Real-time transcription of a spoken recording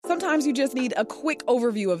Sometimes you just need a quick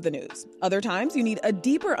overview of the news. Other times you need a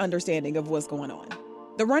deeper understanding of what's going on.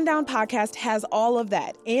 The Rundown podcast has all of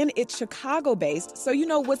that, and it's Chicago-based, so you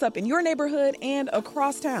know what's up in your neighborhood and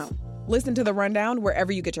across town. Listen to The Rundown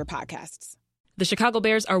wherever you get your podcasts. The Chicago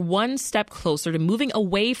Bears are one step closer to moving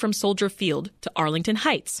away from Soldier Field to Arlington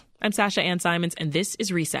Heights. I'm Sasha Ann Simons, and this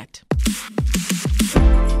is Reset.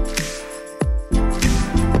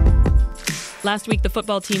 Last week, the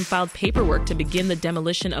football team filed paperwork to begin the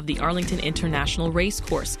demolition of the Arlington International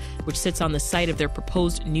Racecourse, which sits on the site of their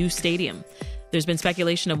proposed new stadium. There's been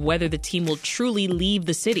speculation of whether the team will truly leave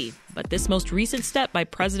the city, but this most recent step by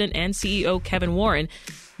President and CEO Kevin Warren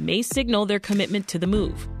may signal their commitment to the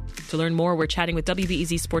move. To learn more, we're chatting with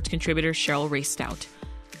WBEZ sports contributor Cheryl Race-Stout.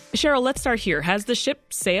 Cheryl, let's start here. Has the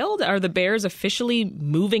ship sailed? Are the Bears officially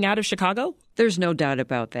moving out of Chicago? There's no doubt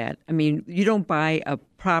about that. I mean, you don't buy a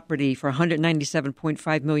property for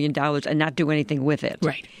 $197.5 million and not do anything with it.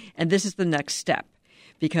 Right. And this is the next step,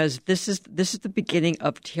 because this is the beginning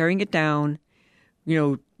of tearing it down,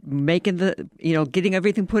 making getting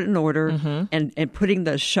everything put in order and putting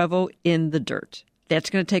the shovel in the dirt. That's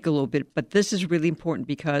going to take a little bit, but this is really important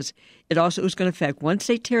because it also is going to affect, once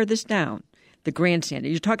they tear this down, the grandstand.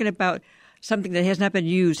 You're talking about something that has not been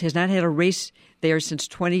used, has not had a race there since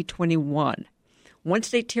 2021. Once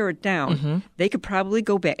they tear it down, they could probably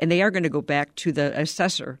go back, and they are going to go back to the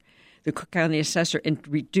assessor, the Cook County assessor, and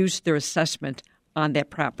reduce their assessment on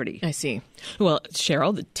that property. I see. Well,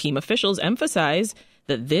 Cheryl, the team officials emphasize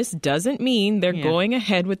that this doesn't mean they're going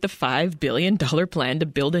ahead with the $5 billion plan to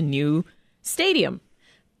build a new stadium.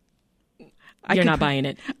 You're not buying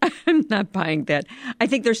it. I'm not buying that. I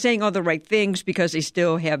think they're saying all the right things because they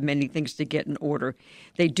still have many things to get in order.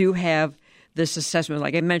 They do have this assessment.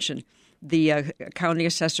 Like I mentioned, the county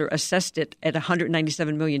assessor assessed it at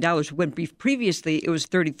 $197 million when previously it was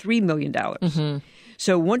 $33 million.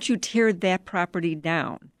 So once you tear that property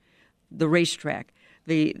down, the racetrack,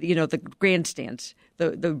 the grandstands,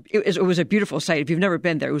 it was a beautiful site. If you've never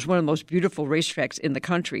been there, it was one of the most beautiful racetracks in the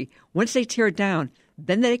country. Once they tear it down,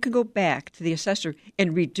 then they can go back to the assessor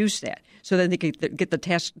and reduce that, so then they can get the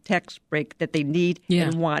tax break that they need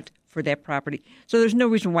and want for that property. So there's no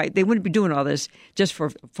reason why they wouldn't be doing all this just for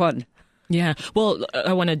fun. Yeah. Well,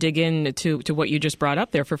 I want to dig into what you just brought up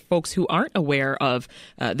there for folks who aren't aware of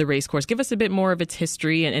the racecourse. Give us a bit more of its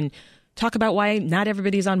history and talk about why not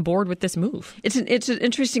everybody's on board with this move. It's an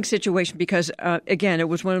interesting situation because, again, it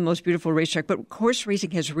was one of the most beautiful racetracks, but horse racing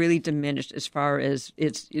has really diminished as far as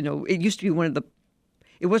it's, it used to be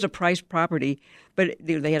it was a prized property, but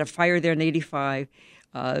they had a fire there in 85.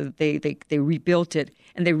 They rebuilt it,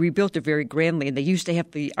 and they rebuilt it very grandly. And they used to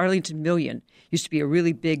have the Arlington Million, used to be a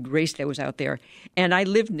really big race that was out there. And I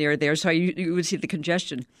lived near there, so you would see the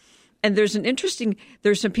congestion. And there's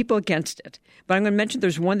some people against it. But I'm going to mention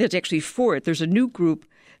there's one that's actually for it. There's a new group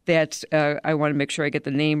that's, I want to make sure I get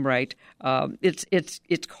the name right.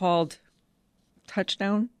 It's called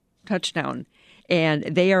Touchdown. And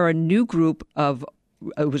they are a new group of,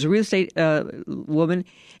 it was a real estate woman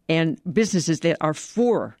and businesses that are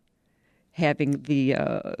for having the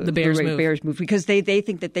Bears move because they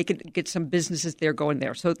think that they could get some businesses there going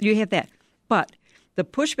there. So you have that. But the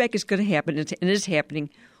pushback is going to happen, and it is happening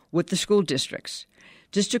with the school districts.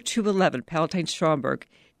 District 211, Palatine-Schaumburg,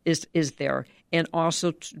 is there, and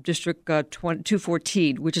also District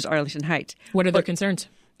 214, which is Arlington Heights. What are their concerns?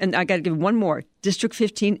 And I got to give one more. District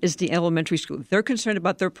 15 is the elementary school. They're concerned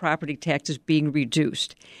about their property taxes being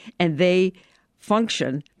reduced. And the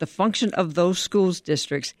function of those schools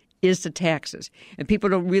districts is the taxes. And people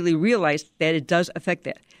don't really realize that it does affect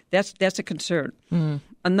that. That's a concern.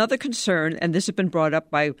 Another concern, and this has been brought up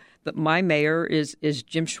by my mayor, is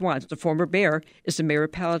Jim Schwantz, the former mayor, is the mayor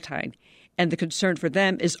of Palatine. And the concern for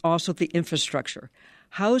them is also the infrastructure.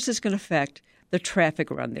 How is this going to affect the traffic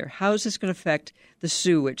around there? How is this going to affect the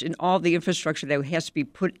sewage and all the infrastructure that has to be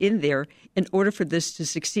put in there in order for this to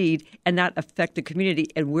succeed and not affect the community?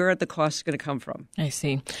 And where are the costs going to come from? I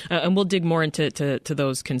see. And we'll dig more into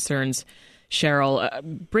those concerns. Cheryl,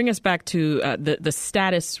 bring us back to the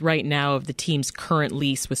status right now of the team's current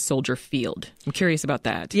lease with Soldier Field. I'm curious about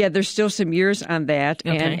that. Yeah, there's still some years on that.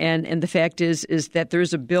 Okay. And the fact is that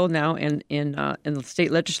there's a bill now in the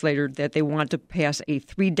state legislature that they want to pass a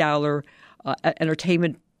 $3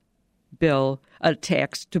 entertainment bill, a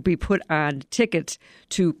tax to be put on tickets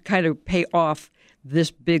to kind of pay off this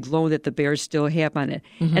big loan that the Bears still have on it.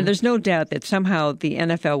 And there's no doubt that somehow the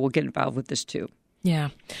NFL will get involved with this too. Yeah.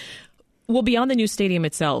 Well, beyond the new stadium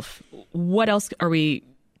itself, what else are we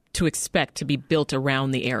to expect to be built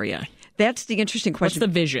around the area? That's the interesting question.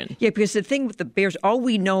 What's the vision? Yeah, because the thing with the Bears, all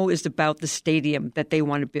we know is about the stadium that they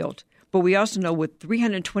want to build. But we also know with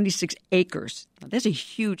 326 acres, that's a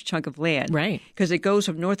huge chunk of land. Right. Because it goes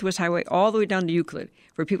from Northwest Highway all the way down to Euclid.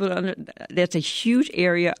 For people that's a huge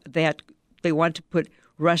area that they want to put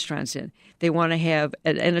restaurants in. They want to have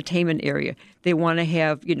an entertainment area. They want to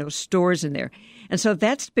have, stores in there. And so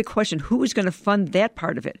that's the big question. Who is going to fund that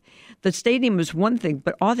part of it? The stadium is one thing,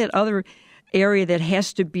 but all that other area that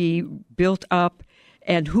has to be built up,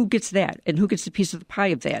 and who gets that? And who gets the piece of the pie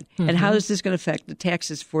of that? Mm-hmm. And how is this going to affect the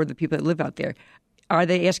taxes for the people that live out there? Are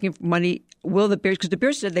they asking for money? Will the Bears? Because the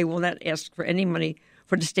Bears said they will not ask for any money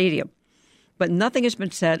for the stadium. But nothing has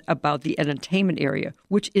been said about the entertainment area,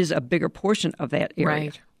 which is a bigger portion of that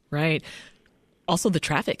area. Right. Also, the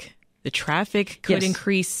traffic. The traffic could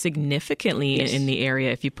increase significantly in the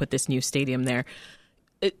area if you put this new stadium there.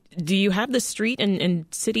 Do you have the street and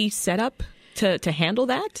city set up to handle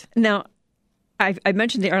that? Now, I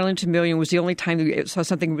mentioned the Arlington Million was the only time we saw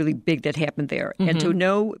something really big that happened there. Mm-hmm. And to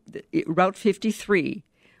know Route 53,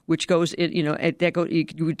 which goes, you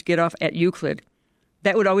would get off at Euclid,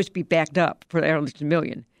 that would always be backed up for the Arlington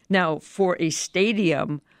Million. Now, for a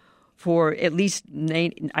stadium for at least,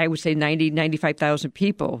 I would say 95,000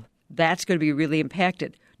 people, that's going to be really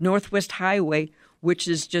impacted. Northwest Highway, which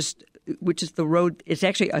is the road, it's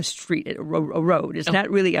actually a street, a road. It's not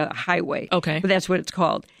really a highway. Okay. But that's what it's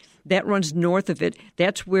called. That runs north of it.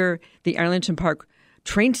 That's where the Arlington Park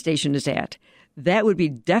train station is at. That would be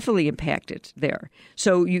definitely impacted there.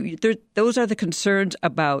 So those are the concerns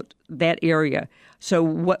about that area.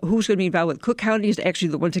 So who's going to be involved with? Cook County is actually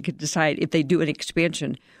the ones that can decide if they do an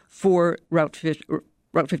expansion for Route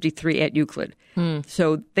 53 at Euclid.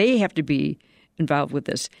 So they have to be involved with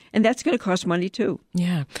this. And that's going to cost money too.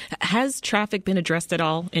 Yeah. Has traffic been addressed at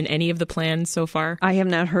all in any of the plans so far? I have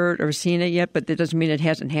not heard or seen it yet, but that doesn't mean it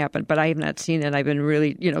hasn't happened. But I have not seen it. I've been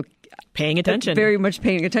really, paying attention. Very much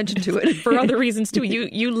paying attention to it. For other reasons too.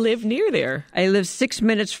 You live near there. I live 6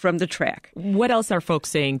 minutes from the track. What else are folks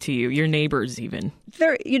saying to you, your neighbors even?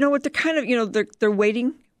 They're kind of, they're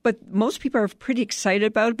waiting. But most people are pretty excited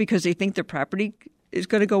about it because they think their property is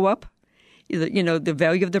going to go up. The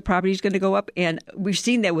value of the property is going to go up. And we've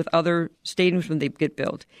seen that with other stadiums when they get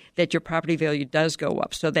built, that your property value does go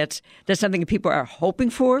up. So that's something that people are hoping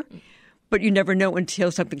for, but you never know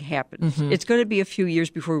until something happens. Mm-hmm. It's going to be a few years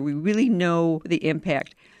before we really know the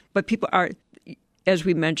impact. But people are, as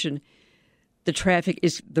we mentioned, the traffic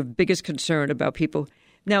is the biggest concern about people.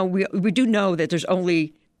 Now, we do know that there's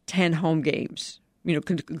only 10 home games,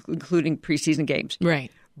 including preseason games.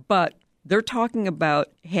 Right. But they're talking about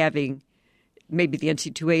having maybe the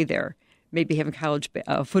NC2A there, maybe having college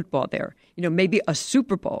football there, maybe a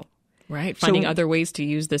Super Bowl. Right, finding other ways to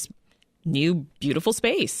use this new, beautiful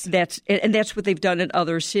space. That's what they've done in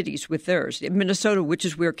other cities with theirs. In Minnesota, which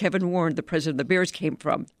is where Kevin Warren, the president of the Bears, came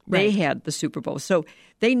from, They had the Super Bowl. So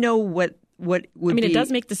they know what would be. It does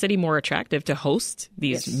make the city more attractive to host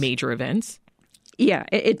these major events. Yeah,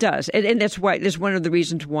 it does. And that's one of the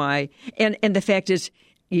reasons why. And the fact is,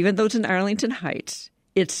 even though it's in Arlington Heights,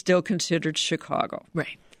 it's still considered Chicago.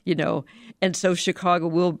 Right. And so Chicago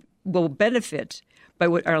will benefit by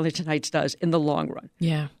what Arlington Heights does in the long run.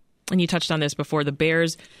 Yeah. And you touched on this before. The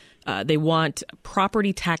Bears, they want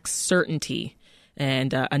property tax certainty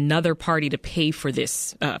and another party to pay for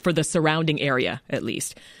this, for the surrounding area at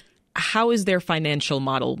least. How is their financial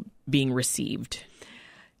model being received?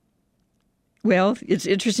 Well, it's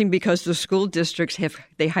interesting because the school districts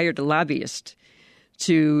they hired a lobbyist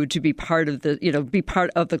to be part of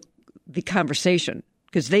the conversation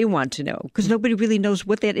because they want to know, because nobody really knows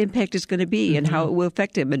what that impact is going to be and how it will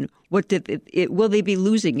affect them and will they be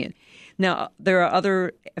losing it. Now, there are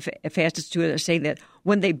other facets to it saying that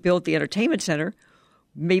when they build the entertainment center,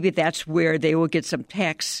 maybe that's where they will get some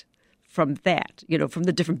tax from that, from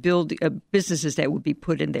the different businesses that would be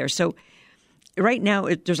put in there. So right now,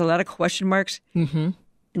 there's a lot of question marks. Mm-hmm.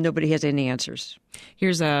 And nobody has any answers.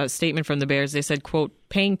 Here's a statement from the Bears. They said, quote,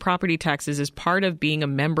 "Paying property taxes is part of being a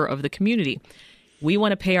member of the community. We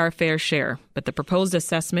want to pay our fair share, but the proposed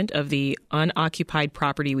assessment of the unoccupied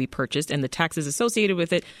property we purchased and the taxes associated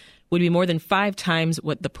with it would be more than 5 times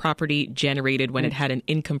what the property generated when it had an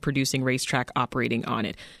income-producing racetrack operating on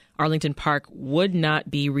it. Arlington Park would not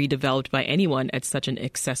be redeveloped by anyone at such an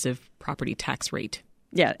excessive property tax rate."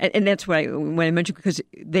 Yeah, and that's when I mentioned, because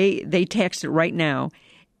they taxed it right now.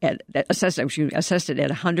 Assessed it at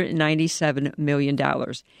 $197 million.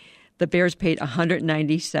 The Bears paid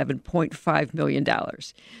 $197.5 million.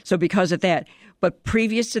 So because of that, but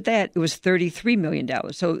previous to that, it was $33 million.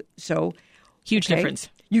 So huge difference.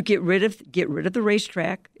 You get rid of the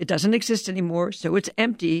racetrack. It doesn't exist anymore, so it's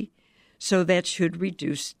empty. So that should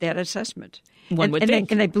reduce that assessment. One would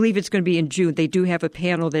think. And I believe it's going to be in June. They do have a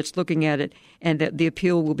panel that's looking at it, and that the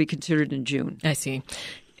appeal will be considered in June. I see.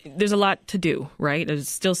 There's a lot to do, right? There's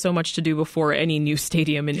still so much to do before any new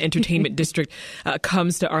stadium and entertainment district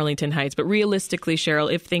comes to Arlington Heights. But realistically,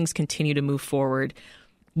 Cheryl, if things continue to move forward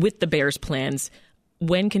with the Bears' plans,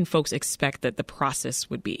 when can folks expect that the process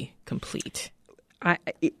would be complete?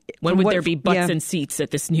 When would there be butts and seats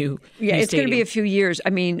at this new it's stadium? going to be a few years.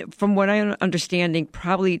 I mean, from what I'm understanding,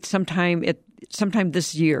 probably sometime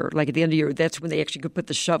this year, like at the end of the year, that's when they actually could put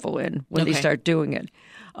the shovel in, when they start doing it.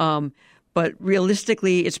 But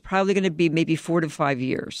realistically, it's probably going to be maybe 4 to 5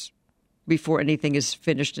 years before anything is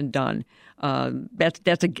finished and done.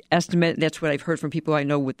 That's an estimate. That's what I've heard from people I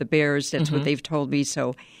know with the Bears. That's what they've told me.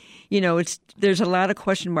 So, there's a lot of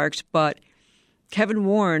question marks, but Kevin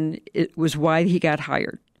Warren, it was why he got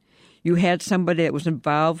hired. You had somebody that was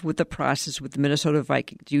involved with the process with the Minnesota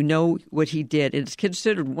Vikings. You know what he did. It's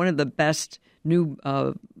considered one of the best new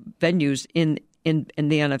venues in the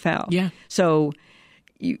NFL. Yeah. So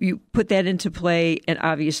you put that into play, and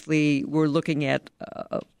obviously we're looking at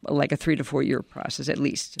like a 3 to 4 year process at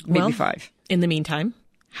least, maybe 5. In the meantime,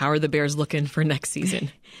 how are the Bears looking for next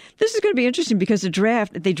season? This is going to be interesting because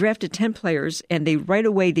they drafted 10 players, and they right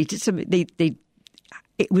away they did some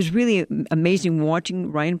It was really amazing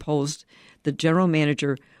watching Ryan Poles, the general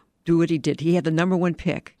manager, do what he did. He had the number 1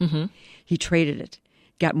 pick. He traded it,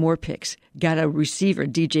 got more picks, got a receiver,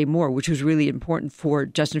 DJ Moore, which was really important for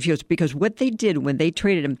Justin Fields, because what they did when they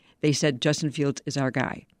traded him, they said Justin Fields is our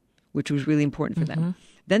guy, which was really important for them.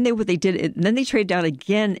 Then they traded down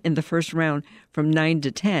again in the first round from 9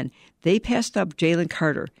 to 10. They passed up Jalen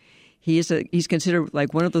Carter. He's considered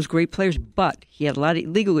like one of those great players, but he had a lot of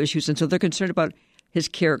legal issues, and so they're concerned about his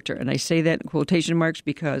character. And I say that in quotation marks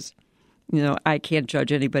because, I can't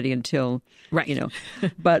judge anybody until,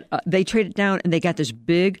 But they traded down, and they got this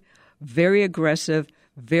big, very aggressive,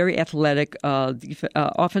 very athletic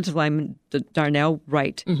offensive lineman, Darnell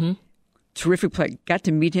Wright. Terrific player. Got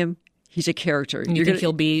to meet him. He's a character. You think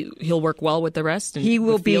he'll work well with the rest? He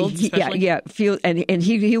will be. Field, and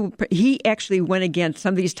he actually went against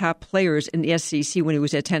some of these top players in the SEC when he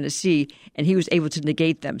was at Tennessee, and he was able to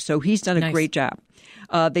negate them. So he's done a great job.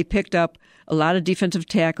 They picked up a lot of defensive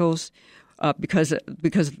tackles because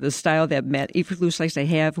of the style that Matt Eberflus likes to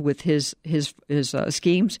have with his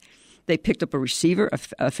schemes. They picked up a receiver,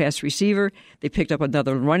 a fast receiver. They picked up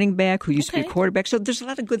another running back who used to be a quarterback. So there's a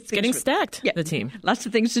lot of good things. Getting stacked, the team. Lots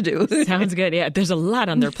of things to do. Sounds good. Yeah, there's a lot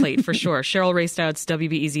on their plate for sure. Cheryl Raystoud's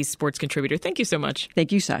WBEZ sports contributor. Thank you so much.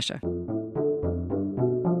 Thank you, Sasha.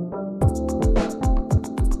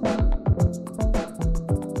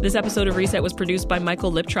 This episode of Reset was produced by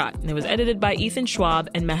Michael Liptrot, and it was edited by Ethan Schwab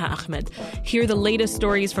and Meha Ahmed. Hear the latest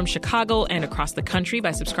stories from Chicago and across the country by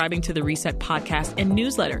subscribing to the Reset podcast and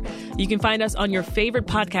newsletter. You can find us on your favorite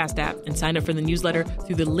podcast app and sign up for the newsletter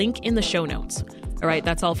through the link in the show notes. All right,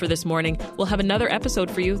 that's all for this morning. We'll have another episode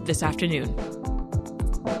for you this afternoon.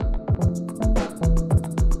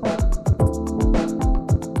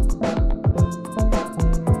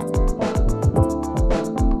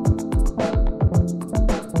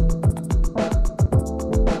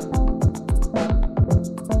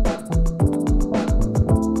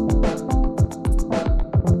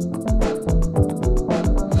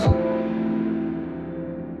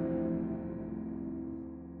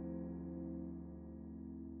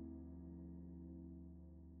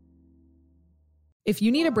 If you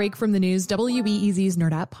need a break from the news, WBEZ's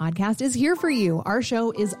Nerd App podcast is here for you. Our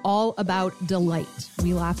show is all about delight.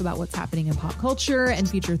 We laugh about what's happening in pop culture and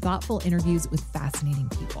feature thoughtful interviews with fascinating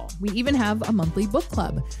people. We even have a monthly book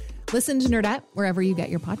club. Listen to Nerd App wherever you get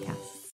your podcasts.